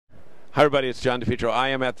Hi, everybody. It's John DePietro. I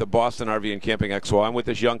am at the Boston RV and Camping Expo. I'm with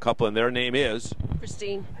this young couple, and their name is?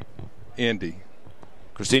 Christine. Andy.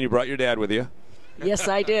 Christine, you brought your dad with you. Yes,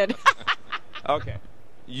 I did. Okay.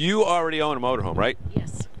 You already own a motorhome, right?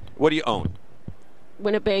 Yes. What do you own?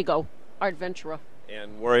 Winnebago, Art Ventura.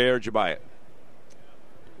 And where did you buy it?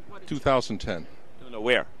 2010. No,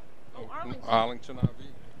 where? Oh, Arlington. Arlington RV.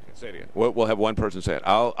 Say it again. We'll have one person say it.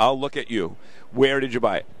 I'll look at you. Where did you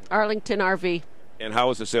buy it? Arlington RV. And how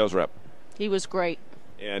was the sales rep? He was great.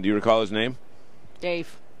 And do you recall his name?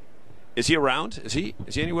 Dave. Is he around? Is he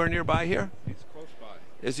anywhere nearby here? He's close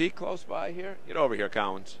by. Is he close by here? Get over here,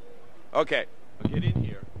 Cowens. Okay, get in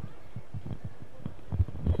here.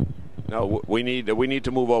 No, we need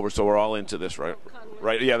to move over so we're all into this, right?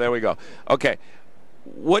 Right? Yeah, there we go. Okay,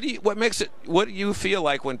 what do you feel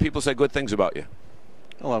like when people say good things about you?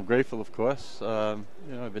 Well, I'm grateful, of course.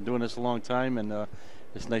 I've been doing this a long time, and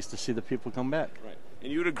it's nice to see the people come back. Right.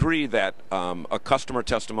 And you'd agree that a customer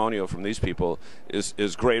testimonial from these people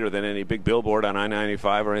is greater than any big billboard on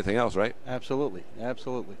I-95 or anything else, right? Absolutely,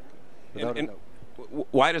 absolutely. Without a doubt.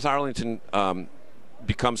 Why does Arlington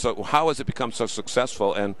become so? How has it become so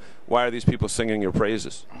successful, and why are these people singing your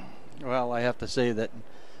praises? Well, I have to say that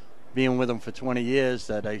being with them for 20 years,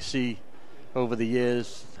 that I see over the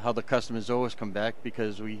years how the customers always come back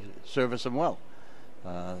because we service them well.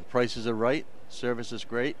 The prices are right, service is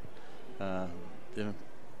great. They're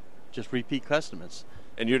just repeat customers.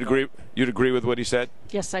 And you'd agree with what he said?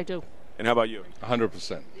 Yes, I do. And how about you?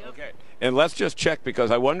 100%. Okay. And let's just check,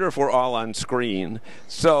 because I wonder if we're all on screen.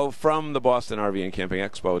 So from the Boston RV and Camping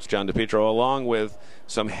Expo, it's John DePietro, along with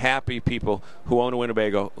some happy people who own a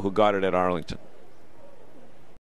Winnebago who got it at Arlington.